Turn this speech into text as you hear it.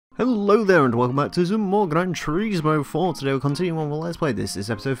Hello there and welcome back to some more Gran Turismo 4. Today we're continuing on with Let's Play. This is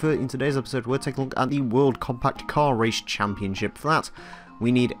episode 30. In today's episode we're taking a look at the World Compact Car Race Championship. For that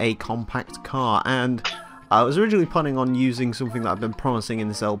we need a compact car, and I was originally planning on using something that I've been promising in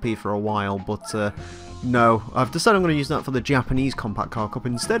this LP for a while, but no, I've decided I'm going to use that for the Japanese Compact Car Cup.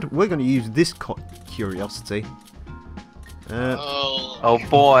 Instead we're going to use this curiosity. Oh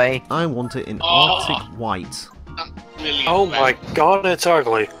boy. I want it in Arctic White. Really oh my god, it's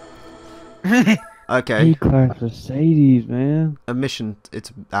ugly. Okay. E-Class Mercedes, man.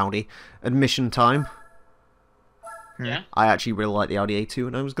 It's Audi. Admission time. Yeah? I actually really like the Audi A2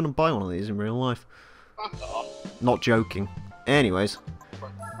 and I was going to buy one of these in real life. Fuck off. Not joking. Anyways,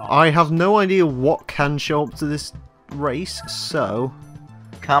 I have no idea what can show up to this race, so...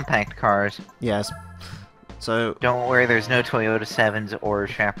 Compact cars. Yes. So... Don't worry, there's no Toyota 7s or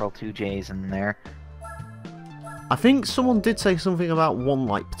Chaparral 2Js in there. I think someone did say something about one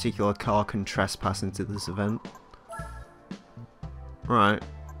particular car can trespass into this event. Right.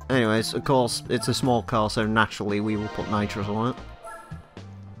 Anyways, of course, it's a small car, so naturally we will put nitrous on it.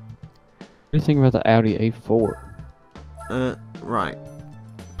 What do you think about the Audi A4? Right.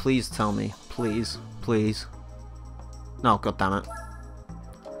 Please tell me. Please. Please. No, god damn it.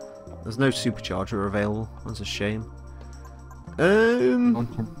 There's no supercharger available. That's a shame.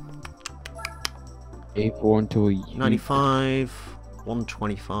 A4 into a 95,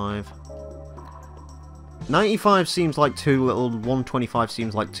 125. 95 seems like too little, 125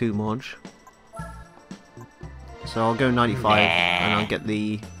 seems like too much. So I'll go 95 and I'll get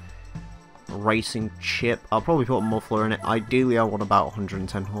the racing chip. I'll probably put a muffler in it. Ideally I want about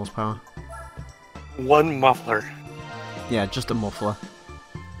 110 horsepower. One muffler. Yeah, just a muffler.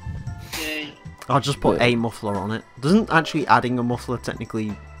 Yay. I'll just put a muffler on it. Doesn't actually adding a muffler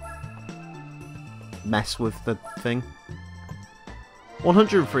technically mess with the thing?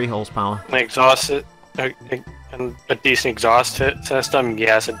 103 horsepower. An exhaust, and a decent exhaust system.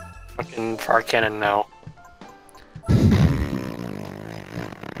 Yes, a fucking far cannon now.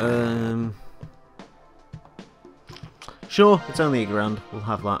 Sure, it's only £1,000. We'll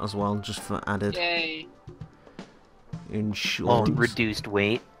have that as well, just for added. Yay. Well, reduced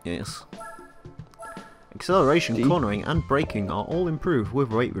weight. Yes. Acceleration, cornering, and braking are all improved with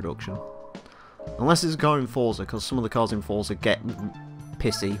weight reduction. Unless it's a car in Forza, because some of the cars in Forza get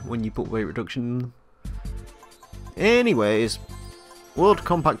pissy when you put weight reduction in them. Anyways, World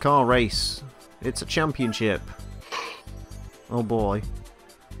Compact Car Race. It's a championship. Oh boy.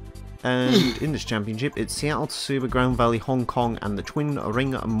 And in this championship, it's Seattle, Tsuba, Grand Valley, Hong Kong, and the Twin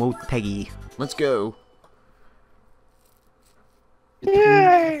Ring Motegi. Let's go.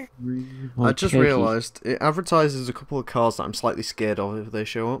 Yay! I just realised, it advertises a couple of cars that I'm slightly scared of if they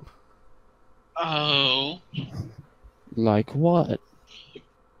show up. Oh. Like what?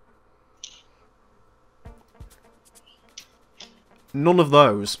 None of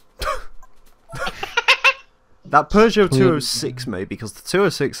those. That Peugeot 206 maybe, because the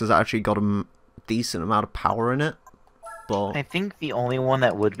 206 has actually got a decent amount of power in it. But I think the only one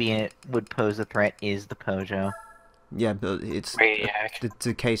that would pose a threat is the Peugeot. yeah, but it's Maniac.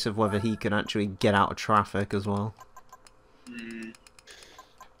 a case of whether he can actually get out of traffic as well.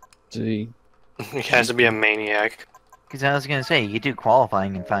 See. He has to be a maniac. Because I was gonna say, you do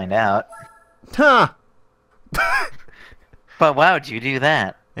qualifying and find out. Ha! But why would you do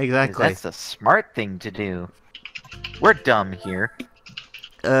that? 'Cause Exactly. that's the smart thing to do. We're dumb here.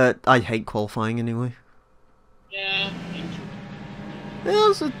 I hate qualifying anyway. Yeah.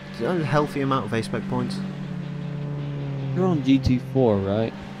 There's a healthy amount of A-spec points. You're on GT4,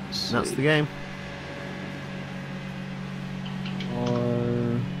 right? That's the game.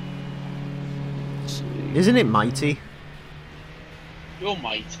 Isn't it mighty? You're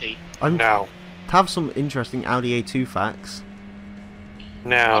mighty. No. Have some interesting Audi A2 facts.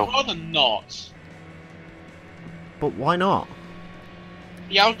 No. I'd rather not. But why not?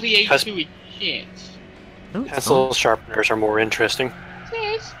 The Audi Has- A2 is shit. No, it's Pestle not. sharpeners are more interesting.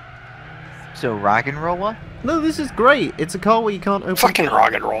 Yes. So rock and roller? No, this is great. It's a car where you can't open. Fucking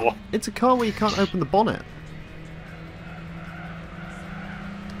rock and roll. It's a car where you can't open the bonnet.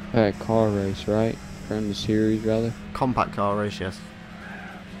 Car race, right? From the series, rather. Compact car race, yes.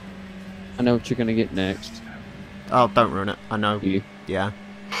 I know what you're gonna get next. Oh, don't ruin it. I know. You. Yeah.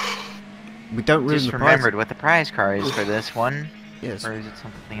 We don't ruin Just the remembered prize. what the prize car is for this one. Yes. Or is it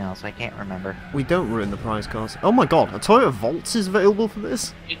something else? I can't remember. We don't ruin the prize cars. Oh my god, a Toyota Volts is available for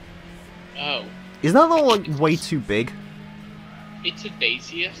this? Oh. Is that not like way too big? It's a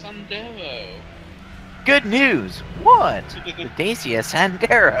Dacia Sandero. Good news! What? The Dacia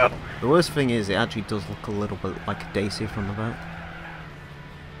Sandero! The worst thing is, it actually does look a little bit like a Dacia from the back.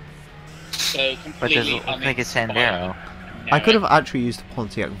 So But does completely it look like a uninspired. Sandero? I could have actually used a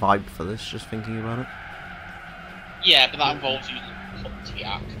Pontiac Vibe for this, just thinking about it. Yeah, but that involves using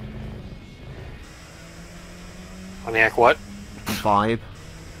Pontiac. Pontiac what? Vibe.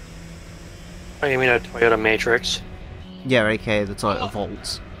 Oh, you mean a Toyota Matrix? Yeah, aka the Toyota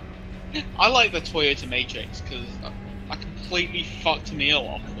Volts. I like the Toyota Matrix because I completely fucked Emile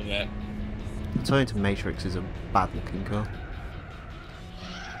off with it. The Toyota Matrix is a bad looking car.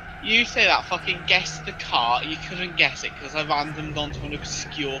 You say that, fucking guess the car, you couldn't guess it because I randomed onto an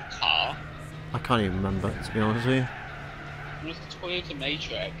obscure car. I can't even remember, to be honest with you. It was the Toyota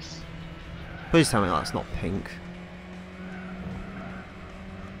Matrix. Please tell me that's not pink.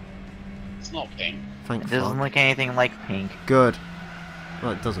 It's not pink. Thank It doesn't fuck. look anything like pink. Good.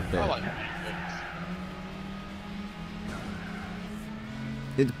 Well, it does a bit. I like Matrix.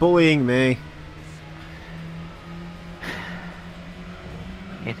 It's bullying me.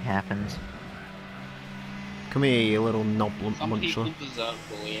 It happens. Come here, you little knob Some people muncher. deserve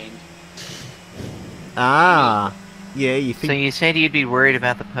bullying. Ah! Yeah, you So think you said you'd be worried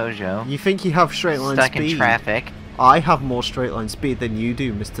about the Peugeot. you think you have straight line Stuck speed. in traffic. I have more straight line speed than you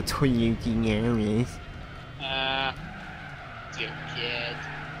do, Mr. Toyota Yaris. Dear kid.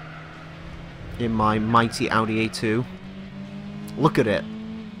 In my mighty Audi A2. Look at it.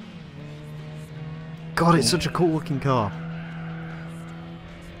 God, it's such a cool looking car.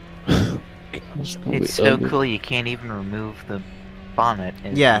 It's so cool you can't even remove the bonnet.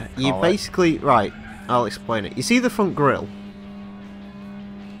 as Yeah, you you call it. basically... Right, I'll explain it. You see the front grille?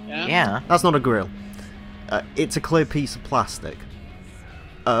 Yeah? Yeah. That's not a grille. It's a clear piece of plastic.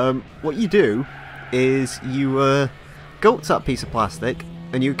 What you do is you go up to that piece of plastic,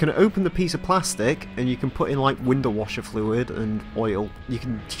 and you can open the piece of plastic, and you can put in like window washer fluid and oil. You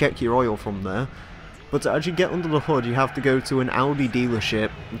can check your oil from there. But to actually get under the hood, you have to go to an Audi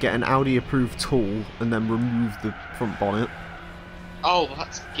dealership, get an Audi approved tool, and then remove the front bonnet. Oh,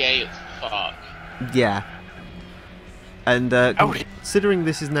 that's gay as fuck. Yeah. And Audi. considering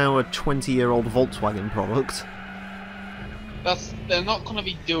this is now a 20-year-old Volkswagen product, They're not gonna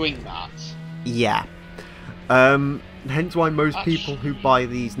be doing that. yeah. Hence why most people who buy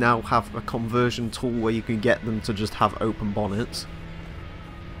these now have a conversion tool where you can get them to just have open bonnets.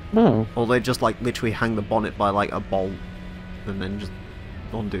 Oh. Or they just like literally hang the bonnet by like a bolt and then just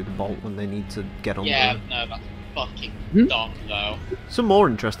undo the bolt when they need to get on Yeah, there. no, that's fucking Hmm? dumb though. Some more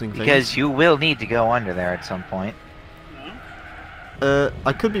interesting things. Because you will need to go under there at some point.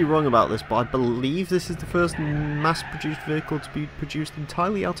 I could be wrong about this, but I believe this is the first mass-produced vehicle to be produced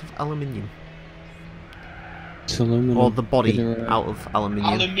entirely out of aluminium. It's aluminum. Or the body Get it right. out of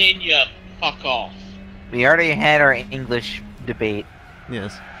aluminium. Aluminium, fuck off. We already had our English debate.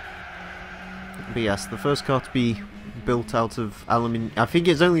 Yes. But yes, the first car to be built out of aluminium. I think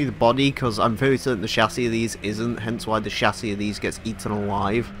it's only the body, because I'm very certain the chassis of these isn't, hence why the chassis of these gets eaten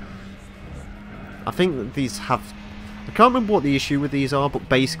alive. I think that these have... I can't remember what the issue with these are, but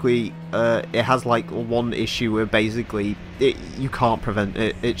basically it has like one issue where basically you can't prevent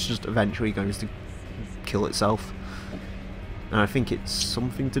it, it's just eventually going to kill itself. And I think it's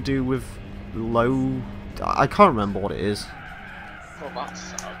something to do with low... I can't remember what it is. Well, that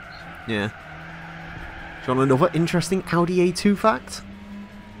sucks. Yeah. Do you want another interesting Audi A2 fact?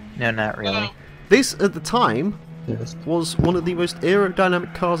 No, not really. No. This, at the time, Yes. was one of the most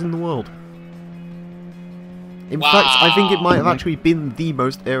aerodynamic cars in the world. In fact, I think it might have actually been the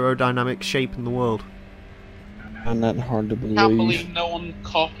most aerodynamic shape in the world. Find that hard to Can't believe. believe no one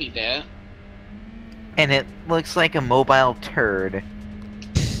copied it. And it looks like a mobile turd.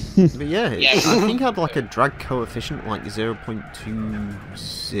 But yeah, Yeah, I but- think it had like a drag coefficient like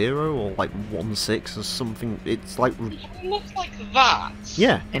 0.20 or like 16 or something. It's like, It looks like that.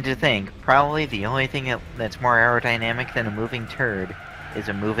 yeah. And to think, probably the only thing that's more aerodynamic than a moving turd is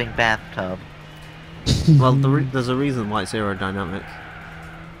a moving bathtub. Well, there's a reason why it's aerodynamic.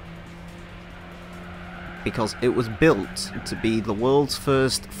 Because it was built to be the world's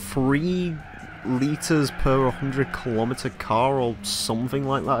first 3 litres per 100 kilometre car or something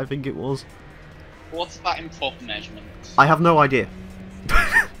like that, I think it was. What's that in proper measurements? I have no idea.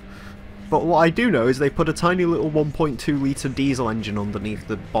 But what I do know is they put a tiny little 1.2 litre diesel engine underneath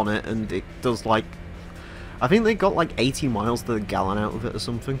the bonnet and it does like... I think they got like 80 miles to the gallon out of it or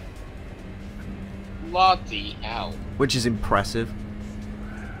something. Bloody hell. Which is impressive.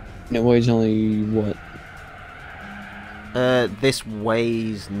 And it weighs only, what? This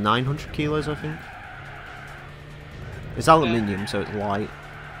weighs 900 kilos, I think. It's aluminium, so it's light.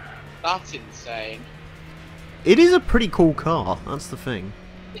 That's insane. It is a pretty cool car, that's the thing.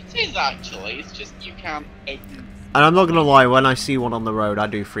 It is actually, it's just you can't open And I'm not gonna lie, when I see one on the road, I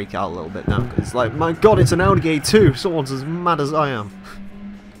do freak out a little bit now. It's like, my god, it's an Audi A2! Someone's as mad as I am.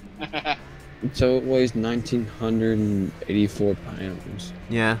 So it weighs 1,984 pounds.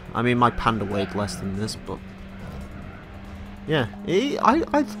 Yeah, I mean, my Panda weighed less than this, but... Yeah,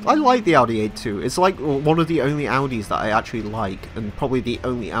 I like the Audi A2. It's like one of the only Audis that I actually like, and probably the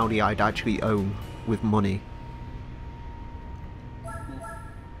only Audi I'd actually own with money.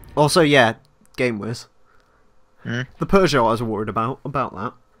 Also, yeah, Game Whiz. Hmm? The Peugeot I was worried about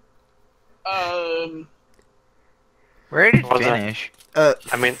that. Where did it What was that? finish?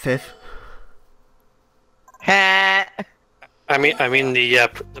 I mean- 5th. Ha! I mean,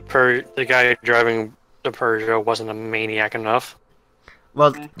 the guy driving the Peugeot wasn't a maniac enough.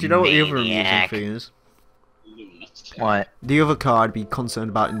 Well, do you know what the other amusing Maniac. thing is? Lunatic. What? The other car I'd be concerned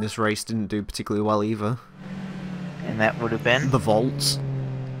about in this race didn't do particularly well either. And that would have been? The Volts.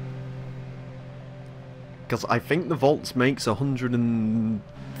 Because I think the Volts makes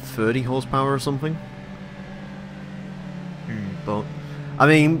 130 horsepower or something. But, I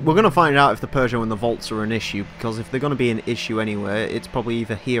mean, we're going to find out if the Peugeot and the Volts are an issue, because if they're going to be an issue anywhere, it's probably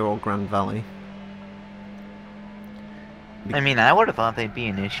either here or Grand Valley. I mean, I would have thought they'd be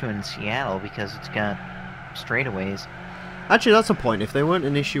an issue in Seattle because it's got straightaways. Actually, that's a point. If they weren't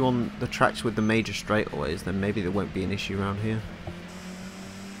an issue on the tracks with the major straightaways, then maybe there won't be an issue around here.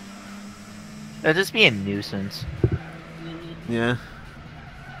 It'll just be a nuisance. Yeah.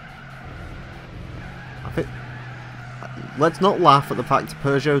 I think... Let's not laugh at the fact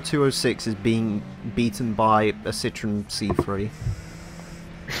Peugeot 206 is being beaten by a Citroen C3.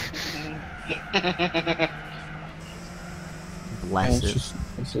 Bless it.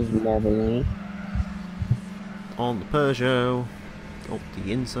 This is marble on it. On the Peugeot. Up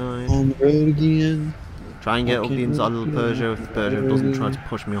the inside. On the road again. Try and get up the inside of the Peugeot if the Peugeot doesn't try to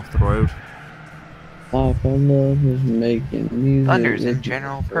push me off the road. Life I love is making music. Thunder's in with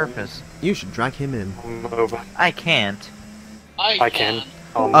general purpose. You should drag him in. Move. I can't. I can.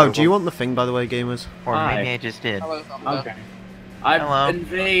 I'll Oh, move do you him. want the thing, by the way, gamers? Or Hi. maybe I just did. Hello, Thunder. Okay. I Hello.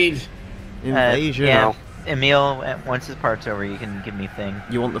 invade. Invasion. Yeah. Emile, once this part's over, you can give me thing.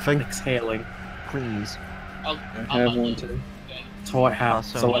 You want the thing? Exhaling. Please. I'll, I have one too. So what happened?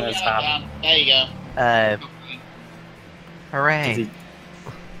 Also- So what has happened? There you go. Uh, Does hooray. he-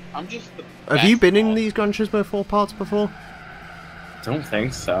 I'm just the Have you best been in mod. these Gran Turismo 4 parts before? Don't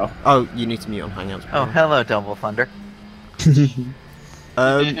think so. Oh, you need to mute on Hangouts. Oh, hello, Double Thunder.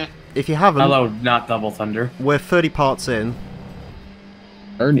 If you haven't, Hello, not Double Thunder. we're 30 parts in.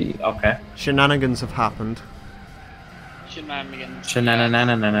 Ernie. Okay. Shenanigans have happened. Shenanigans.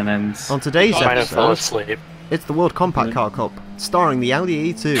 Shenanigans. On today's I might have fallen episode, asleep. it's the World Compact Car Cup, starring the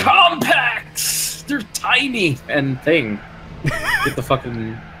Audi A2. Compacts! They're tiny and thing. Get the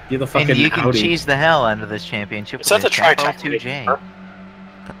fucking And you can Audi. cheese the hell out of this championship Is that the with a capital Tri-Tech Mini 2J. Cooper?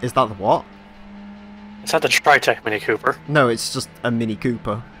 Is that the what? Is that the Tri-Tech Mini Cooper? No, it's just a Mini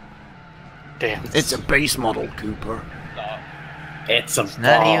Cooper. Damn. It's a base model Cooper. It's a It's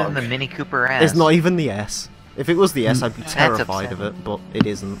not bog. even the Mini Cooper S. It's not even the S. If it was the S, I'd be That's terrified of upsetting. it, but it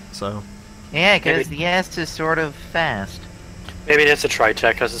isn't, so... Yeah, because Maybe- the S is sort of fast. Maybe it's a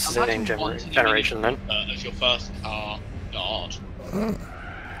Tri-Tech because it's the Imagine same wanting a generation then. Mini as your first car. God.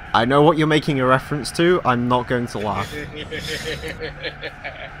 I know what you're making a reference to, I'm not going to laugh.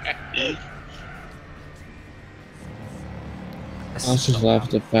 I just laugh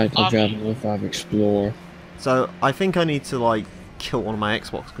at the fact I drive an 05 Explorer. So, I think I need to, like, kill one of my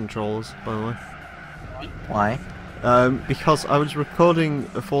Xbox controllers, by the way. Why? Because I was recording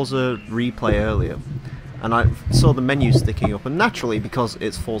a Forza replay earlier, and I saw the menu sticking up, and naturally, because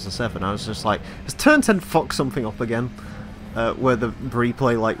it's Forza 7, I was just like, has Turn 10 fucked something up again? Where the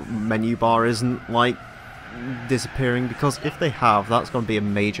replay, like, menu bar isn't, like, disappearing, because if they have, that's going to be a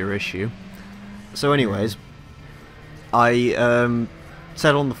major issue. So anyways, I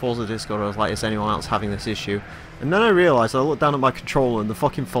said on the Forza Discord, I was like, is anyone else having this issue? And then I realised, I looked down at my controller and the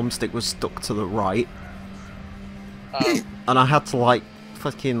fucking thumbstick was stuck to the right. And I had to, like,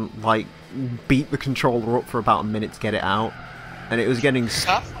 fucking, like, beat the controller up for about a minute to get it out. And it was getting That's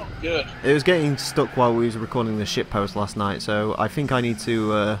not good. it was getting stuck while we was recording the shitpost last night, so I think I need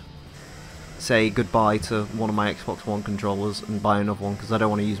to say goodbye to one of my Xbox One controllers and buy another one, because I don't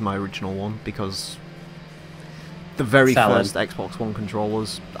want to use my original one, because the very Salad. first Xbox One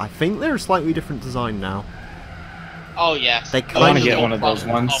controllers, I think they're a slightly different design now. Oh yes. They The I wanna original get one of those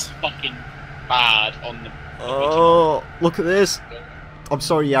ones ones. Are fucking bad on the. Oh, look at this! I'm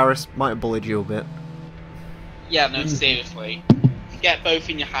sorry, Yaris, might have bullied you a bit. Yeah, no, seriously. Get both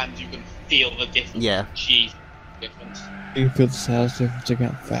in your hands, you can feel the difference. Yeah. Jeez, difference. You feel the size difference, I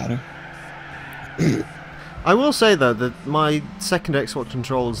got fatter. I will say though that my second Xbox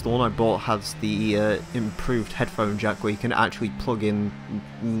controller, the one I bought, has the improved headphone jack where you can actually plug in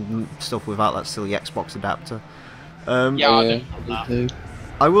stuff without that silly Xbox adapter. Yeah, I me don't too.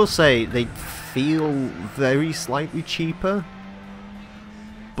 I will say they feel very slightly cheaper,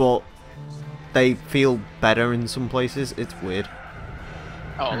 but they feel better in some places. It's weird.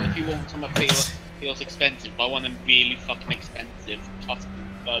 Oh, if you want something that feels expensive, I want them really fucking expensive, custom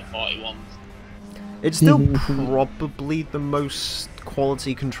third-party ones. It's still probably the most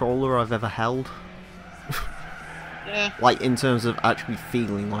quality controller I've ever held. Yeah. Like, in terms of actually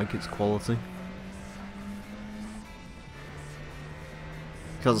feeling like it's quality.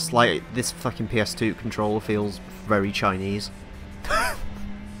 Because, like, this fucking PS2 controller feels very Chinese.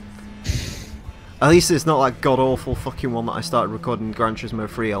 At least it's not that god-awful fucking one that I started recording Gran Turismo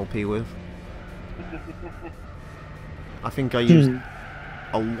 3 LP with. I think I used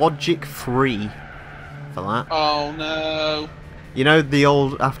a Logic 3 for that. Oh no. You know the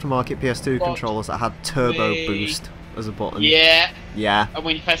old aftermarket PS2 controllers that had turbo boost as a button? Yeah. Yeah. And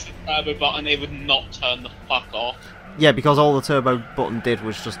when you press the turbo button, it would not turn the fuck off. Yeah, because all the turbo button did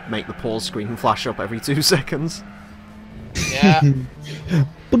was just make the pause screen flash up every 2 seconds. Yeah.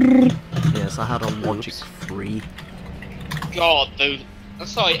 Yes, I had a Logic 3. God, those.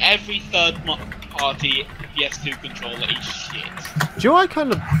 Sorry, every third-party PS2 controller is shit. Do you know what I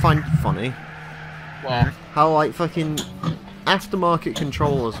kind of find funny? Well, How, like, fucking aftermarket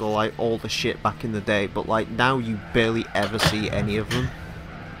controllers were, like, all the shit back in the day, but, like, now you barely ever see any of them.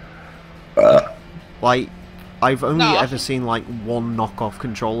 Like, I've only ever seen, like, one knockoff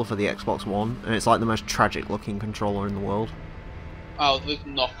controller for the Xbox One, and it's, like, the most tragic-looking controller in the world. oh, there's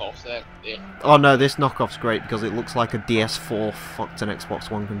knockoffs there. Yeah. Oh no, this knockoff's great because it looks like a DS4 fucked an Xbox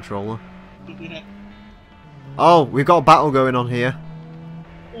One controller. Oh, we've got a battle going on here.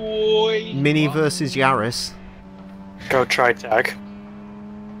 Oi, Mini what? versus Yaris. Go Tritag.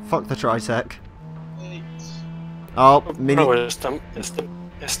 Fuck the Tritec. Wait. Oh, Mini. Oh,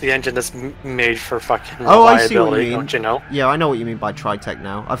 it's the engine that's made for fucking Oh, I see what you reliability, mean. don't you know? Yeah, I know what you mean by Tritec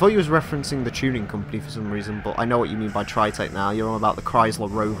now. I thought you was referencing the tuning company for some reason, but I know what you mean by Tritec now. You're on about the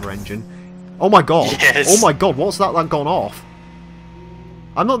Chrysler Rover engine. Oh my god! Yes. Oh my god, what's that gone off?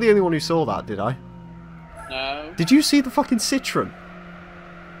 I'm not the only one who saw that, did I? No. Did you see the fucking Citroen?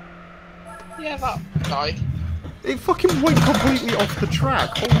 Yeah, that died. It fucking went completely off the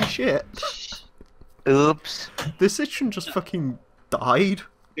track. Holy shit. Oops. The Citroen just fucking died.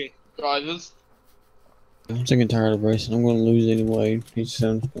 Okay, drivers. I'm sick and tired of racing. I'm going to lose anyway. He's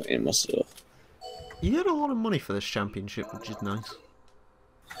going to end myself. You get a lot of money for this championship, which is nice.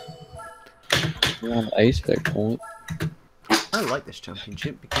 You're on the ace spec point. I like this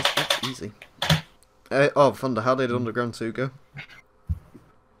championship because it's easy. Oh, Thunder, how did Underground 2 go?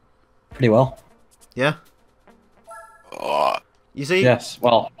 Pretty well. Yeah? You see? Yes,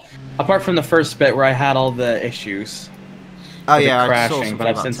 well, apart from the first bit where I had all the issues. Oh with it yeah, I saw crashing, something but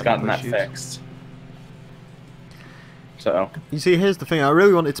I've about since gotten that technical issues. fixed. So, You see, here's the thing. I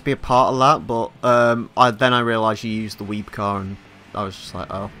really wanted to be a part of that, but then I realised you used the Weeb car, and I was just like,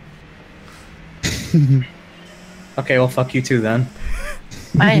 oh. okay, well, fuck you too then.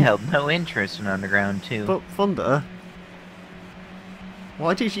 I held no interest in Underground 2. But Thunder,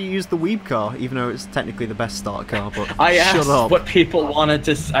 why did you use the Weeb car, even though it's technically the best start car? But I shut asked up. what people wanted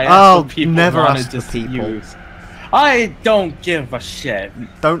to. I asked Oh, what people never wanted ask to the people. use. I don't give a shit.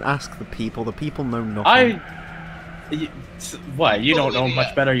 Don't ask the people. The people know nothing. What? You don't know Totally,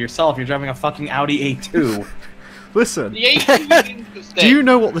 much better yourself. You're driving a fucking Audi A2. Listen, The A2 is interesting. do you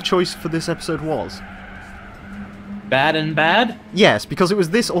know what the choice for this episode was? Bad and bad? Yes, because it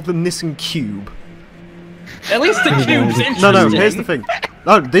was this or the Nissan Cube. At least the cube's interesting. No, here's the thing.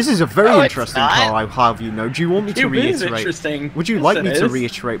 No, this is a very No, it's interesting not. car, I'll have you know. Do you want me to Cube is reiterate? interesting. Would you Yes, like it me to is.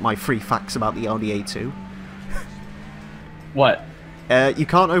 reiterate my 3 facts about the Audi A2? What? You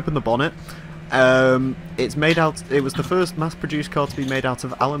can't open the bonnet. It's made out. It was the first mass-produced car to be made out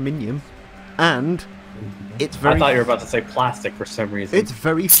of aluminium, and it's very. I thought you were about to say plastic for some reason. It's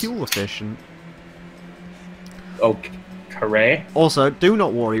very fuel efficient. Oh, hooray. Also, do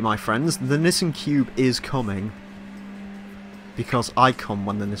not worry, my friends. The Nissan Cube is coming. Because I come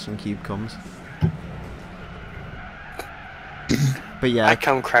when the Nissan Cube comes. But yeah. I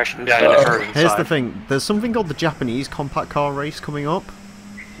come crashing down in a hurry. Here's the thing. There's something called the Japanese compact car race coming up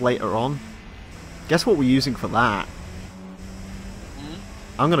later on. Guess what we're using for that?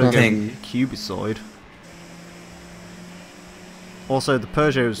 I'm gonna go Nothing. Cubisoid. Also, the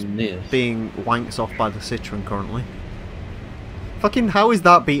Peugeot's Yes. being wanked off by the Citroen currently. Fucking how is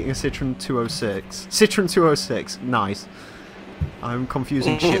that beating a Citroen 206? Citroen 206, nice. I'm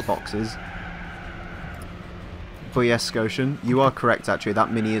confusing shitboxes. But yes, Scotian, you are correct actually,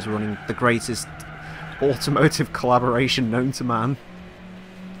 that Mini is running the greatest automotive collaboration known to man.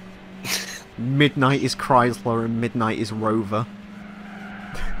 Midnight is Chrysler and Midnight is Rover.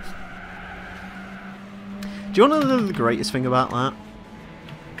 Do you want to know the greatest thing about that?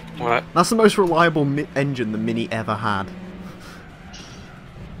 What? That's the most reliable engine the Mini ever had.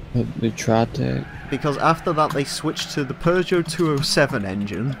 The Tritec. Because after that they switched to the Peugeot 207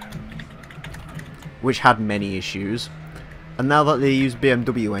 engine, which had many issues. And now that they use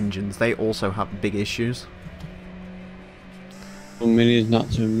BMW engines, they also have big issues. Well, Mini is not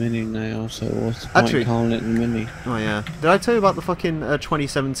so Mini now, so what's the point Actually- calling it a Mini? Oh yeah. Did I tell you about the fucking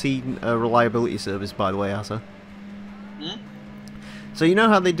 2017 reliability service, by the way, Asa? Hmm? So you know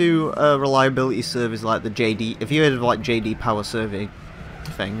how they do a reliability service like the JD... Have you heard of like JD Power Survey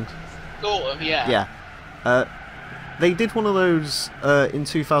things? Sort of, yeah. Yeah. They did one of those in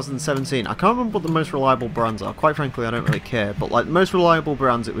 2017. I can't remember what the most reliable brands are. Quite frankly, I don't really care. But like the most reliable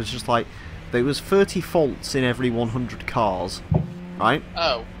brands, it was just like there was 30 faults in every 100 cars, right?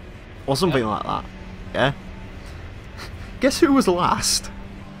 Oh. Or something like that. Yeah. Guess who was last?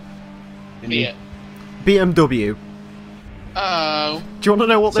 Be it. BMW. Oh. Do you want to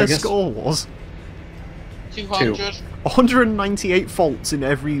know what So I their guess- score was? 200. 198 faults in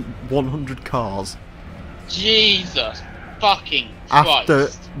every 100 cars Jesus fucking after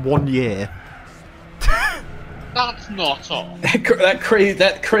Christ. 1 year. That's not all.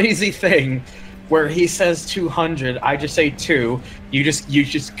 That crazy thing where he says 200, I just say 2. You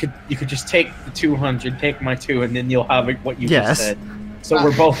could just take the 200, take my 2, and then you'll have what you Yes. just said. So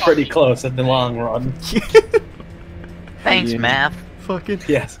we're both pretty close in the long run. Thanks, Yeah. math. Fucking.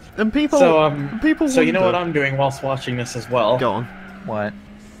 Yes. And people. People. So you know what wonder- I'm doing whilst watching this as well? Go on. What?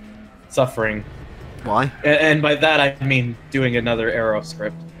 Suffering. Why? And by that I mean doing another Arrow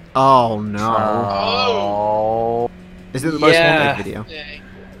script. Oh no. Oh. Is it the most Yeah. wanted video? Dang.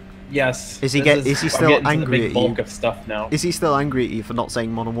 Yes. Is he this is he I'm still getting to the angry big at bulk you? of stuff now. Is he still angry at you for not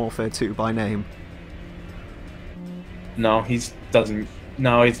saying Modern Warfare 2 by name? No, he's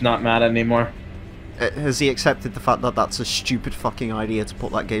not mad anymore. Has he accepted the fact that that's a stupid fucking idea to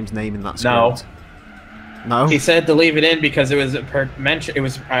put that game's name in that script? No. No? He said to leave it in because it was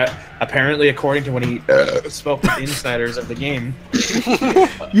apparently according to when he spoke with insiders of the game.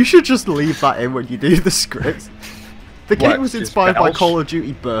 You should just leave that in when you do the script. The game What, was just inspired by belch? Call of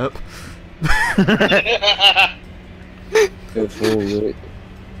Duty burp. Go forward.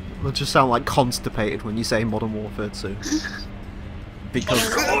 It'll just sound like constipated when you say Modern Warfare 2.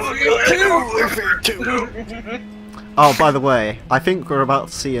 Because... Oh, by the way, I think we're about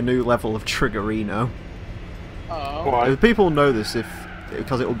to see a new level of Triggerino. Oh. Why? People know this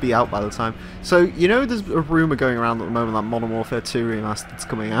because it will be out by the time. So, you know there's a rumour going around at the moment that Modern Warfare 2 Remastered's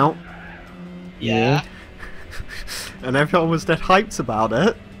coming out? Yeah. And everyone was dead hyped about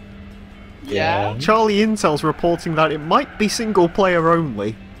it. Yeah. Charlie Intel's reporting that it might be single player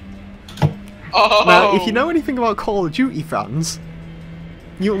only. Oh. Now, if you know anything about Call of Duty fans,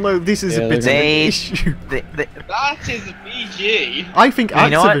 you'll know this is Yeah, a bit of an they- issue. That is a PG. I think Activision... You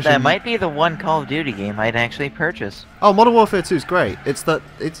know what? That might be the one Call of Duty game I'd actually purchase. Oh, Modern Warfare 2 is great. It's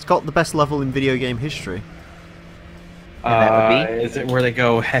got the best level in video game history. And that would be? Is it where they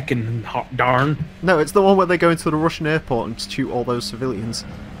go heckin' darn? No, it's the one where they go into the Russian airport and shoot all those civilians.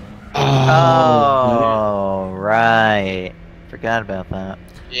 Oh, right. Forgot about that.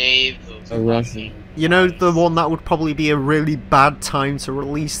 Jesus. A Russian. You know, the one that would probably be a really bad time to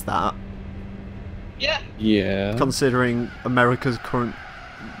release that, Yeah. Yeah. considering America's current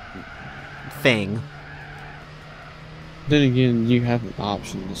thing, Then again, you have an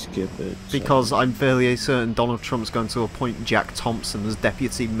option to skip it. so- because I'm fairly certain Donald Trump's going to appoint Jack Thompson as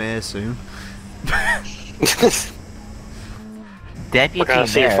deputy mayor soon. We're Deputy gonna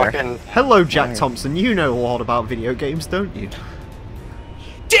see Mayor. fucking. Hello, Jack Right. Thompson. You know a lot about video games, don't you?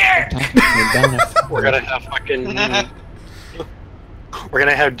 We're gonna have fucking. We're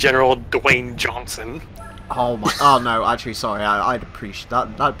gonna have General Dwayne Johnson. Oh my! Oh no, actually, sorry. I'd appreciate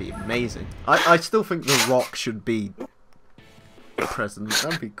that. That'd be amazing. I still think The Rock should be the president.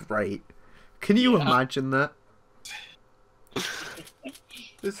 That'd be great. Can you imagine that?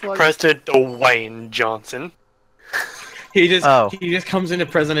 It's like President Dwayne Johnson. He just Oh. he just comes into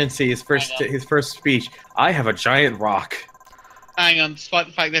presidency. His first speech. I have a giant rock. Hang on, despite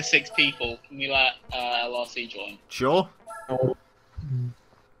the fact there's 6 people, can we let LRC join? sure.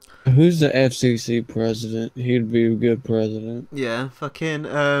 Who's the FCC president? He'd be a good president. Yeah, fucking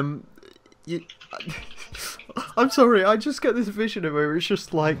you. I'm sorry. I just get this vision of where it's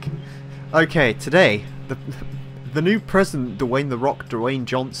just like, okay, today the new president, Dwayne the Rock, Dwayne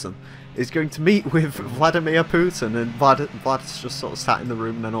Johnson, is going to meet with Vladimir Putin, and Vlad's just sort of sat in the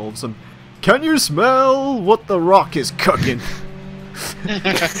room, and then all of a sudden, can you smell what the Rock is cooking?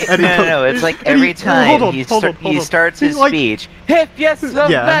 No, it's like every time he starts his speech, if yes, no,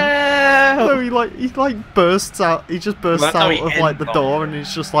 he bursts out. He just bursts out of like the door, and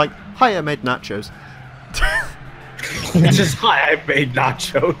he's just like, "Hi, I made nachos." It's just hi, I made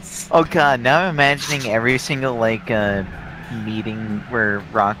nachos. Oh god, now I'm imagining every single like meeting where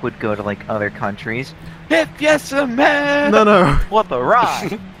Rock would go to like other countries. If yes, man. No. What the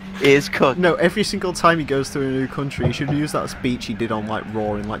Rock is cooking. No, every single time he goes to a new country, he should use that speech he did on like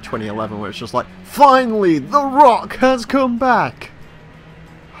Raw in like 2011, where it's just like, finally, The Rock has come back.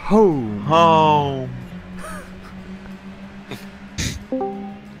 Home.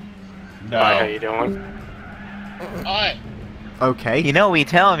 Hi, how you doing? Alright. Okay. You know, we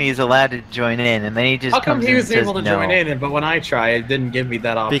tell him he's allowed to join in, and then he just How come comes he in was and says able to no. join in, but when I try, it didn't give me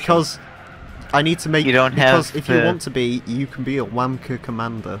that option? Because I need to make. You don't because have if the- you want to be, you can be a Wamka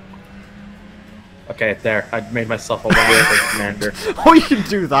commander. Okay, there. I made myself a Wamka commander. Or you can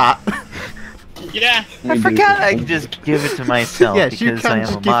do that. Yeah. I forgot I could just give it to myself Yes, you because I can am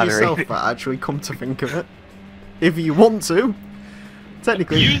just a give yourself moderator. that. Actually, come to think of it, if you want to.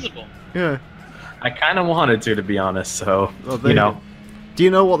 Technically, Usable. yeah. I kind of wanted to be honest, so, Well, there you you know, go. Do you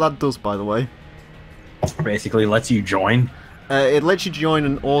know what that does, by the way? basically lets you join. It lets you join,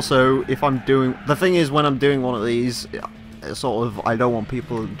 and also, if I'm doing... The thing is, when I'm doing one of these, sort of, I don't want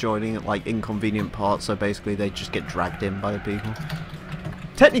people joining at, like, inconvenient parts, so basically they just get dragged in by the people.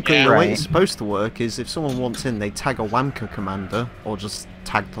 Technically, Yeah. the way Right. it's supposed to work is if someone wants in, they tag a Wamka commander, or just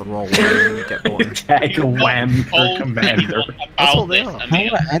tag the role and you get brought in. Tag a Wamka commander. That's what they are. How do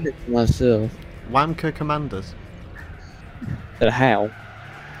I add it to myself? Wamka commanders. How?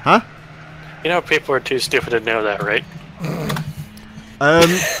 Huh? You know people are too stupid to know that, right?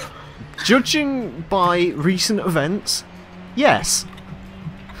 Judging by recent events, yes.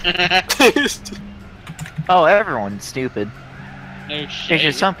 Oh, everyone's stupid. No There's shit.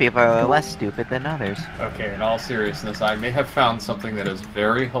 just some people are less stupid than others. Okay, in all seriousness, I may have found something that is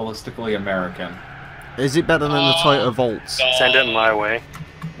very holistically American. Is it better than the Toyota Volts? Send it my way.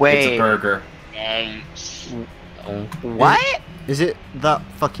 It's a Wait, burger. what? Is it that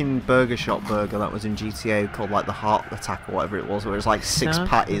fucking burger shop burger that was in GTA called like the Heart Attack or whatever it was, where it's like 6 No.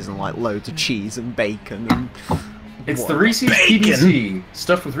 patties and like loads of cheese and bacon and... It's the What? Reese's Bacon. PBC,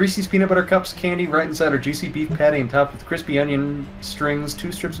 stuffed with Reese's peanut butter cups, candy right inside our juicy beef patty, and topped with crispy onion strings,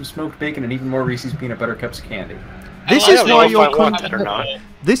 2 strips of smoked bacon, and even more Reese's peanut butter cups candy. This I is don't know why if your I want country... that or not.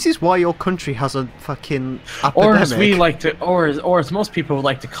 This is why your country has a fucking Or as we epidemic. like to, or as most people would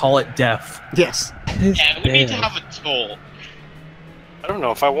like to call it, deaf. Yes. Yeah, we need to have a talk. I don't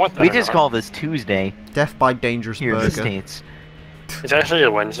know if I want that We or just not. call this Tuesday Death by dangerous here in the burger. States. It's actually a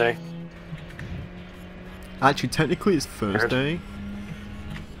Wednesday. Actually, technically it's Thursday.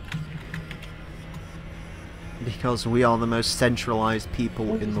 Because we are the most centralized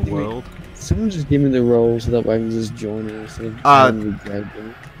people in the world. Someone just give me the role so that way I can just join it instead of Uh, having to drag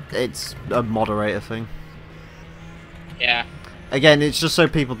them. It's a moderator thing. Yeah. Again, it's just so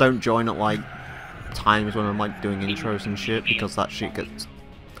people don't join at like times when I'm like doing intros and shit, because that shit gets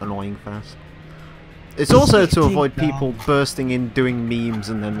annoying fast. It's also to avoid people bursting in doing memes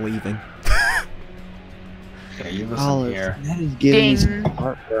and then leaving. Okay, you listen Olive, here. that is giving me some Ding.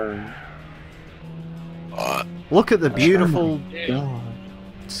 heartburn. Look at the beautiful God.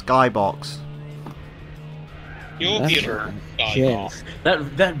 skybox. You're That's beautiful. right. Yes.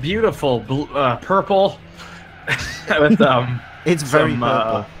 That beautiful purple with It's very Some,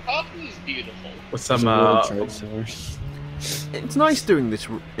 purple. Purple is beautiful. with Some some World Trade Source. It's nice doing this.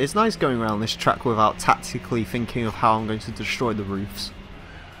 It's nice going around this track without tactically thinking of how I'm going to destroy the roofs.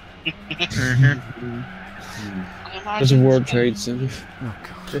 There's a World Trade Center. Oh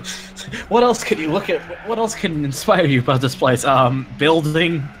god. What else could you look at? What else can inspire you about this place?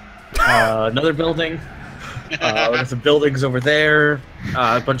 Building, another building. There's some buildings over there.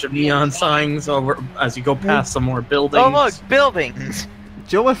 A bunch of neon signs over as you go past some more buildings. Oh look, buildings. Do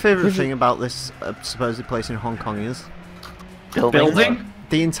you know what my favourite thing about this supposed place in Hong Kong is? Buildings. Building?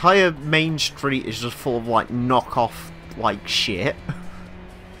 The entire main street is just full of like knockoff like shit.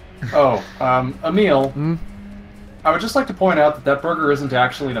 Oh, Emile, Hmm? I would just like to point out that that burger isn't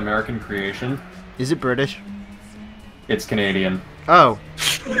actually an American creation. Is it British? It's Canadian. Oh.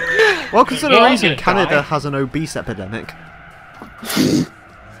 Well, consider the You're reason gonna Canada die. has an obese epidemic.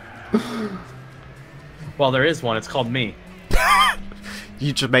 Well, there is one. It's called me.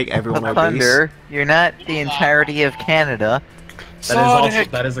 You just make everyone obese. Thunder, you're not the entirety of Canada.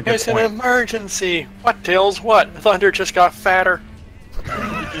 Sonic, That is a good it's an point. emergency. What, Tails? What? Thunder just got fatter.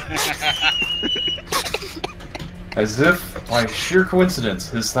 As if, by sheer coincidence,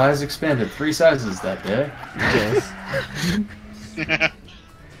 his thighs expanded 3 sizes that day. Yes.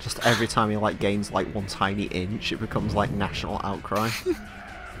 Just every time he like gains like 1 tiny inch, it becomes like national outcry.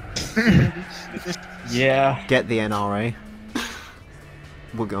 Yeah. Get the NRA.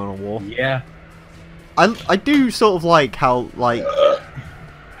 We're going to war. Yeah. I do sort of like how like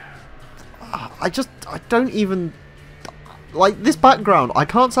I don't even like this background. I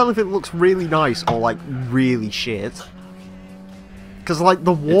can't tell if it looks really nice or like really shit. Because like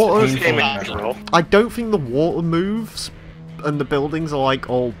the water, This game is natural. I don't think the water moves, and the buildings are like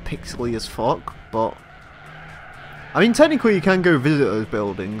all pixely as fuck. But I mean, technically, you can go visit those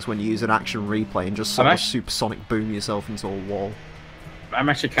buildings when you use an action replay and just sort of supersonic boom yourself into a wall. I'm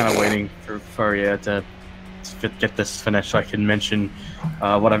actually kind of waiting for you to get this finished so I can mention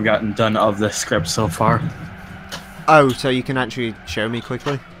what I've gotten done of the script so far. Oh, so you can actually show me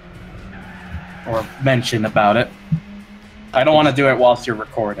quickly? Or mention about it. I don't want to do it whilst you're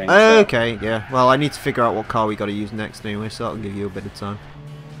recording. So. Okay, yeah. Well, I need to figure out what car we got to use next anyway, so that'll give you a bit of time.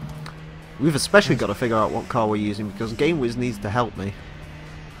 We've especially got to figure out what car we're using because GameWiz needs to help me.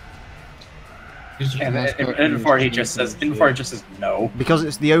 And before he just says no. Because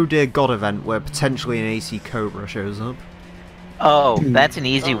it's the Oh Dear God event where potentially an AC Cobra shows up. Oh, that's an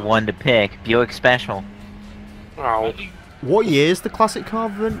easy one to pick. Buick Special. Oh, What year is the classic car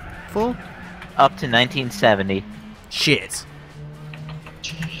event for? Up to 1970. Shit.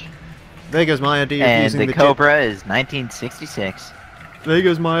 There goes my idea of And using the Cobra is 1966. There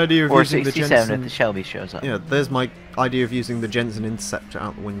goes my idea of Or using the 67 Jensen. if the Shelby shows up. Yeah, there's my idea of using the Jensen Interceptor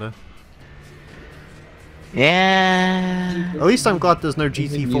out the window. Yeah. At least I'm glad there's no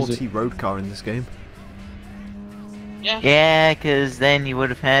GT40 road car in this game. Yeah, because then you would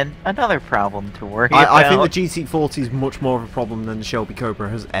have had another problem to worry about. I think the GT40 is much more of a problem than the Shelby Cobra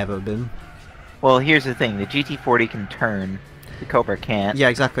has ever been. Well, here's the thing. The GT40 can turn. The Cobra can't. Yeah,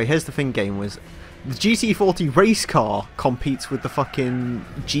 exactly. Here's the thing, GameWiz. The GT40 race car competes with the fucking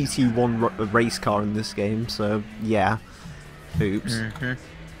GT1 race car in this game, so yeah. Oops.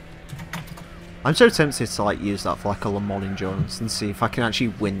 I'm so tempted to like use that for like a Le Mans endurance and see if I can actually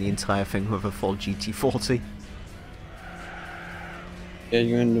win the entire thing with a full GT40. Yeah,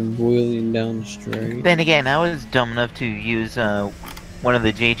 you're gonna boiling down the straight. Then again, I was dumb enough to use one of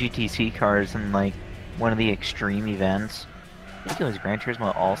the JGTC cars in like one of the extreme events. I think it was Gran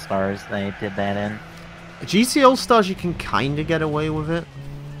Turismo All Stars they did that in. GT All Stars, you can kind of get away with it,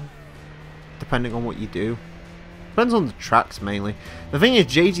 depending on what you do. Depends on the tracks mainly. The thing is,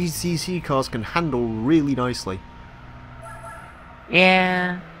 JGTC cars can handle really nicely.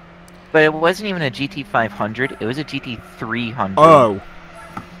 Yeah, but it wasn't even a GT500. It was a GT300. Oh.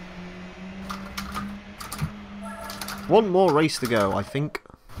 One more race to go, I think.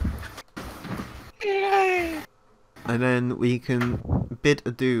 And then we can bid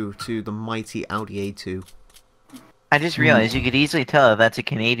adieu to the mighty Audi A2. I just realized you could easily tell that's a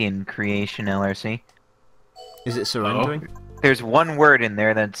Canadian creation, LRC. Is it surrendering? There's one word in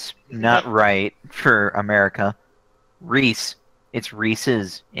there that's not right for America. Reese. It's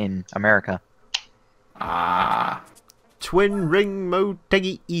Reese's in America. Ah. Twin Ring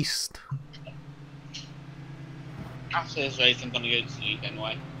Motegi East. After this race, I'm gonna go to sleep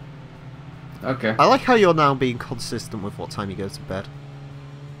anyway. Okay. I like how you're now being consistent with what time you go to bed.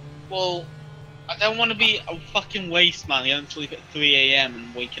 Well, I don't want to be a fucking waste man. Going to sleep at 3 AM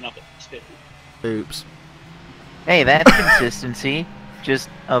and waking up at 2. Oops. Hey, that's consistency. Just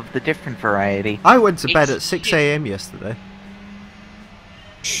of the different variety. I went to bed at 6 AM yesterday.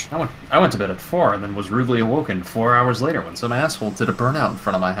 I went to bed at 4 and then was rudely awoken 4 hours later when some asshole did a burnout in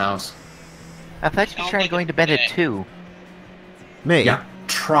front of my house. I thought you tried going to bed at 2. Me? Yeah,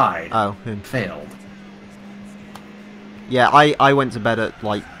 tried. Oh, him. Failed. Yeah, I went to bed at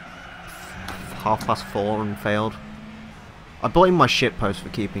like 4:30 and failed. I blame my shitpost for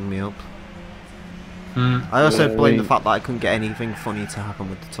keeping me up. I also Yeah, blame the fact that I couldn't get anything funny to happen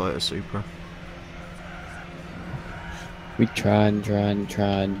with the Toyota Supra. We tried,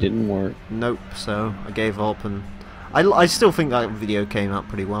 didn't work. Nope, so I gave up, and I still think that video came out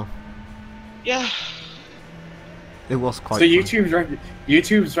pretty well. Yeah. It was quite So fun.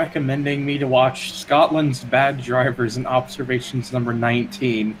 YouTube's recommending me to watch Scotland's Bad Drivers and Observations number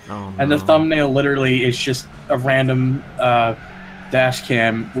 19, Oh, and the no. thumbnail literally is just a random dash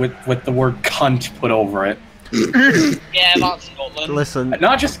cam with the word cunt put over it. Yeah, that's Scotland. Listen,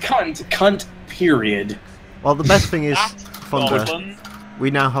 Not just cunt, period. well, the best thing is, That's Thunder, Scotland. we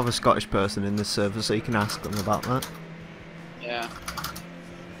now have a Scottish person in this server, so you can ask them about that. Yeah.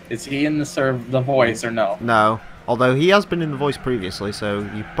 Is he in the voice or no? No, Although he has been in the voice previously, so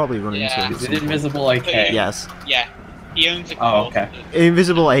you probably run into him. Is at it some point. Invisible AK? Yes. Yeah. He owns a Oh, okay.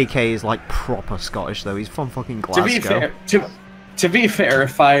 Invisible AK is like proper Scottish though. He's from fucking Glasgow. To be fair,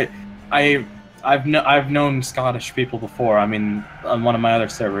 if I've known Scottish people before. I mean, on one of my other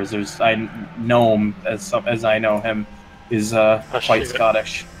servers, I know him as I know him is quite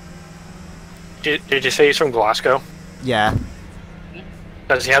Scottish. Did you say he's from Glasgow? Yeah.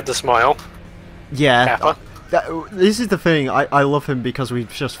 Does he have the smile? Yeah. Kappa? This is the thing, I love him because we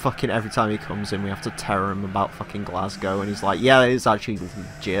just fucking, every time he comes in we have to terror him about fucking Glasgow and he's like, yeah, it's actually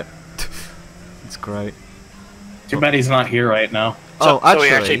legit. It's great. Too bad he's not here right now. So actually,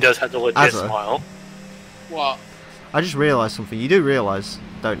 he actually does have the legit Azza, smile. What? I just realised something. You do realise,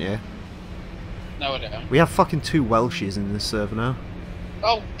 don't you? No, I don't. We have fucking 2 Welshies in this server now.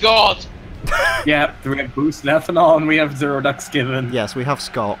 Oh God! Yeah, we have boosted ethanol and we have 0 ducks given. Yes, we have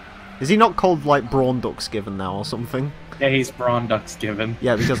Scott. Is he not called like Brawn Ducks Given now or something? Yeah, he's Brawn Ducks given.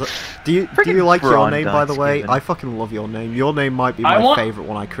 Yeah, because do you like your Brawn name, by the Ducks way? Given. I fucking love your name. Your name might be my favourite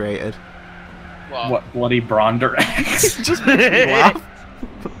one I created. What? What bloody Bronder X? Just makes me laugh.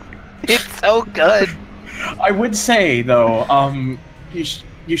 It's so good. I would say though,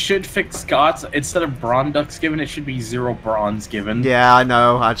 you should fix Scott's instead of Brawn Ducks given. It should be 0 bronze given. Yeah, I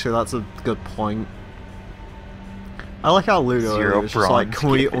know. Actually, that's a good point. I like how Ludo 0 was just like, bronze can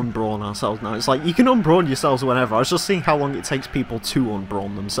we given. unbrawn ourselves now? It's like, you can unbrawn yourselves whenever. I was just seeing how long it takes people to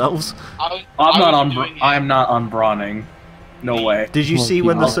unbrawn themselves. I am not unbrawning. No way. Did you Well, see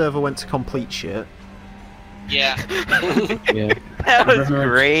when the I'll- server went to complete shit? Yeah. Yeah. That was Remember-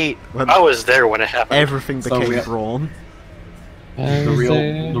 great. When I was there when it happened. everything So became we- brawn.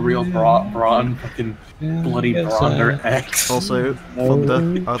 The real Brawn fucking bloody Bronder X. Also,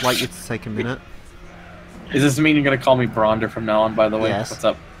 Thunder, I would like you to take a minute. Does this mean you're gonna call me Bronder from now on? By the way, Yes. What's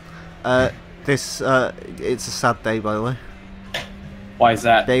up? It's a sad day, by the way. Why is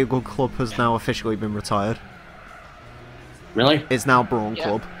that? Bagel Club has now officially been retired. Really? It's now Brawn Yeah.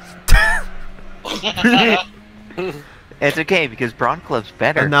 Club. It's okay because Brawn Club's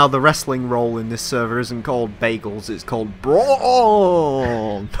better. And now the wrestling role in this server isn't called Bagels, it's called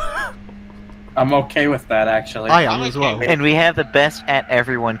Brawn! I'm okay with that actually. I am I'm as okay well. with And we have the best at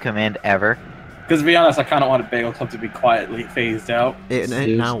everyone command ever. Because to be honest, I kind of want a Bagel Club to be quietly phased out. It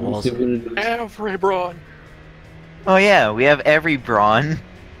now was. Every brawn. Oh yeah, we have every Brawn.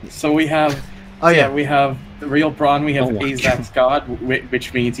 So we have, Oh yeah, we have the real Brawn. We have Oh my Azak's God,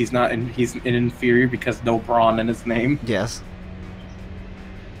 which means he's an inferior because no Brawn in his name. yes.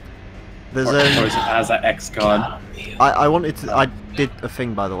 There's Or is it Azak X God? I did a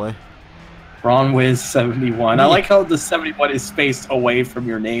thing, by the way. Brawn Wiz 71. I like how the 71 is spaced away from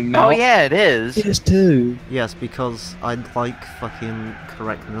your name now. Oh yeah, it is. Yes, too. Yes, because I like fucking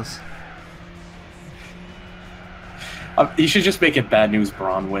correctness. You should just make it Bad News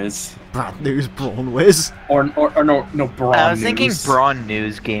Brawn Wiz. Bad news, Brawn Whiz. Or no Brawn I was thinking News. Brawn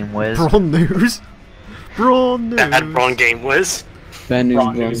News Game Wiz. Brawn news. Brawn news. Bad brawn game whiz. Bad news,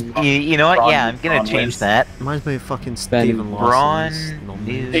 Brawn News. Brawn. You know what? Brawn Yeah, News, I'm gonna Brawn change Wiz. that. Reminds me of fucking Bad Stephen news. Larson's Brawn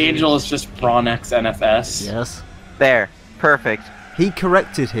non-news. news. Angel is just Brawn X NFS. Yes. There, perfect. He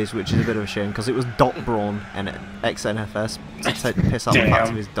corrected his, which is a bit of a shame, because it was dot brawn and XNFS to take the piss out of the fact Damn.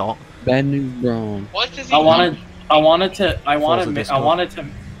 of his dot. Bad news, Brawn. What does he I want? wanted to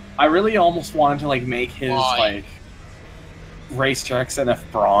I really almost wanted to like make his Why? like race to XNF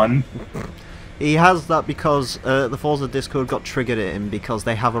Brawn. He has that because the Forza Discord got triggered at him because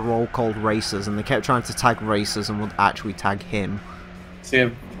they have a role called Racers, and they kept trying to tag Racers and would actually tag him. So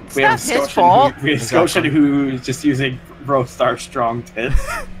we not have his fault. we have Scotian who is just using Roadstar Strong Tits.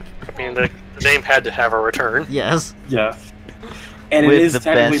 I mean, the name had to have a return. Yes. Yeah. And With it is the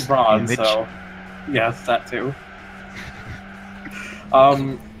technically best Brawn, image. so yes, that too.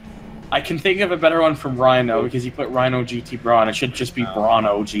 I can think of a better one from Rhino because you put Rhino GT Brawn. It should just be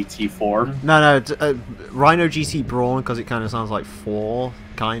Brano GT4. No, Rhino GT Brawn, because it kind of sounds like 4,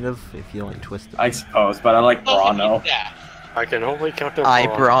 kind of, if you like twist it. I suppose, but I like Brano. Yeah. I can only count on I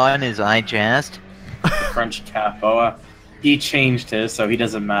brawn. Brawn is I Jast. French Capo. He changed his, so he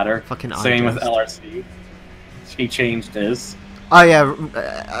doesn't matter. Fucking Same with iJust. LRC. He changed his. Oh yeah,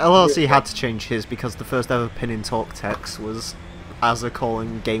 LLC had to change his because the first ever pin in talk text was Azza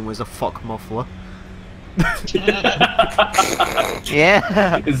calling Gamers a fuck muffler.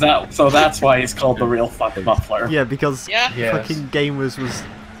 Yeah. Is that so? That's why he's called the real fuck muffler. Yeah, because Yeah. Yes. fucking Gamers was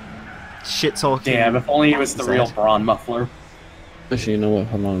shit talking. Damn! If only he was the real Zed. Brawn muffler. Actually, you know what?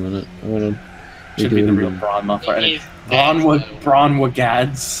 Hold on a minute. I wanna Should be the real Brawn muffler. It And is Brawn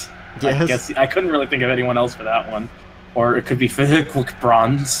Wagads. Yes. I couldn't really think of anyone else for that one. Or it could be physical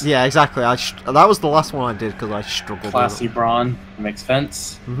bronze. Yeah, exactly. That was the last one I did because I struggled Classy with brawn. Makes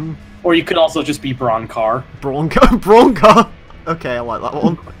sense. it. Mm-hmm. Or you could also just be brawn car. Bronco. Bronco! Okay, I like that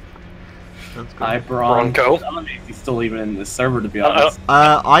one. That's good. Hi, brawn. Bronco. I don't know if he's still even in the server, to be honest.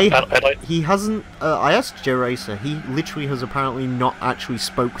 I like. He hasn't. I asked Joe Racer. He literally has apparently not actually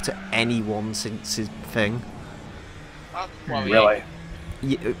spoke to anyone since his thing. That's worrying. Really?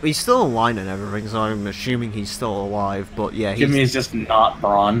 He's still online and everything, so I'm assuming he's still alive. But yeah, Give me he's is just not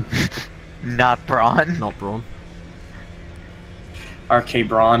brawn. Not Braun. not Braun. RK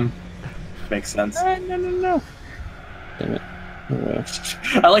brawn. Makes sense. No. Damn it. Oh, well.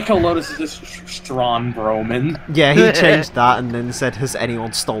 I like how Lotus is just Strawn Broman. Yeah, he changed that and then said, "Has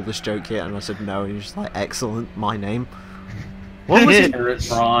anyone stole this joke yet?" And I said, "No." And he's just like, "Excellent, my name." What was it? Turret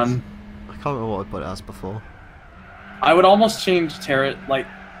brawn. I can't remember what I put it as before. I would almost change Turret, like,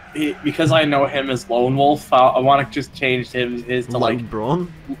 because I know him as Lone Wolf, I want to just change his to, like, Lone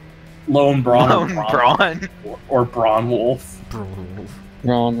Braun? Lone Brawn Lone Braun. or Brawn Wolf. Braun Wolf.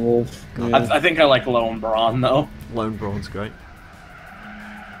 Ron Wolf. Yeah. I think I like Lone Brawn, though. Lone Braun's great.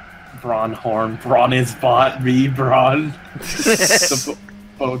 Brawn Horn. Brawn is bot. Me, Brawn. The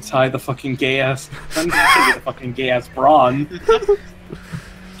bow tie, the fucking gay-ass. The fucking gay-ass Brawn.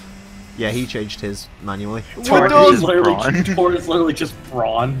 Yeah, he changed his manually. Torch Tor is is literally, Brawn. Tor is literally just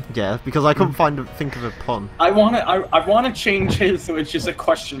Brawn. Yeah, because I couldn't think of a pun. I wanna change his so it's just a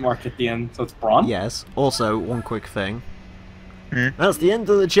question mark at the end, so it's Brawn. Yes. Also, one quick thing. Hmm? That's the end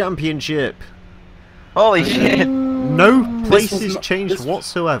of the championship. Holy shit. No This places was not- changed this-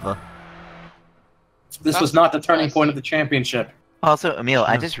 whatsoever. This was not the turning point of the championship. Also, Emile,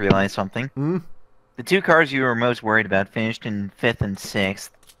 I just realized something. Hmm? The two cars you were most worried about finished in 5th and 6th.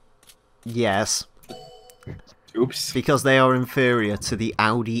 Yes. Oops. Because they are inferior to the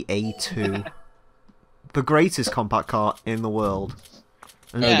Audi A2. The greatest compact car in the world.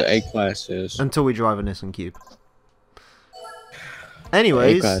 And- No, the A-Class is. Until we drive a Nissan Cube.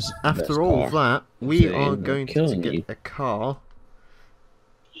 Anyways, A-Class is the best after all of car. that, we They are end up going to killing get you. a car.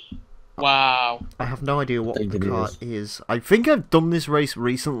 Wow. I have no idea what think the it car is. is. I think I've done this race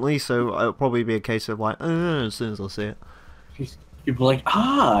recently, so it'll probably be a case of like, as soon as I see it. People are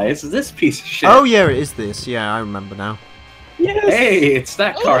like, it's this piece of shit. Oh yeah, it is this. Yeah, I remember now. Yes! Hey, it's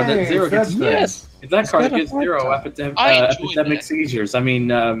that car that Hey, Zero it's gets. that thing. Yes! It's that car that got a gets hard Zero time. epidemic that. seizures. I mean,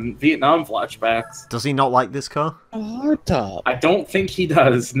 Vietnam flashbacks. Does he not like this car? A hard top. I don't think he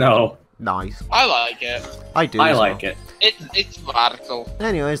does. No, Nice. I like it. I do. I as like well. it. It's radical.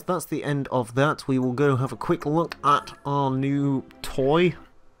 Anyways, that's the end of that. We will go have a quick look at our new toy.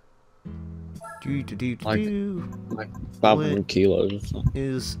 Do. Like 500 kilos or something.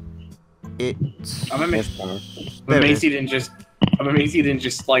 Is it? I'm amazed. Horsepower. I'm amazed he didn't just. I'm amazed he didn't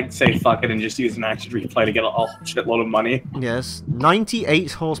just like say fuck it and just use an action replay to get a whole shitload of money. Yes,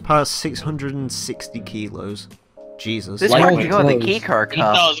 98 horsepower, 660 kilos. Jesus. This Like car my can go in the clothes. key car It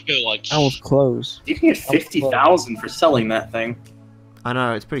cup. does go like. I was close. You can get 50,000 for selling that thing. I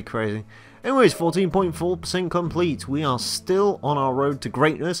know, it's pretty crazy. Anyways, 14.4% complete. We are still on our road to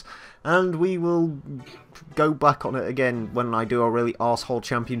greatness, and we will go back on it again when I do a really arsehole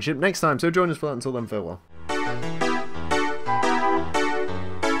championship next time. So join us for that. Until then, farewell.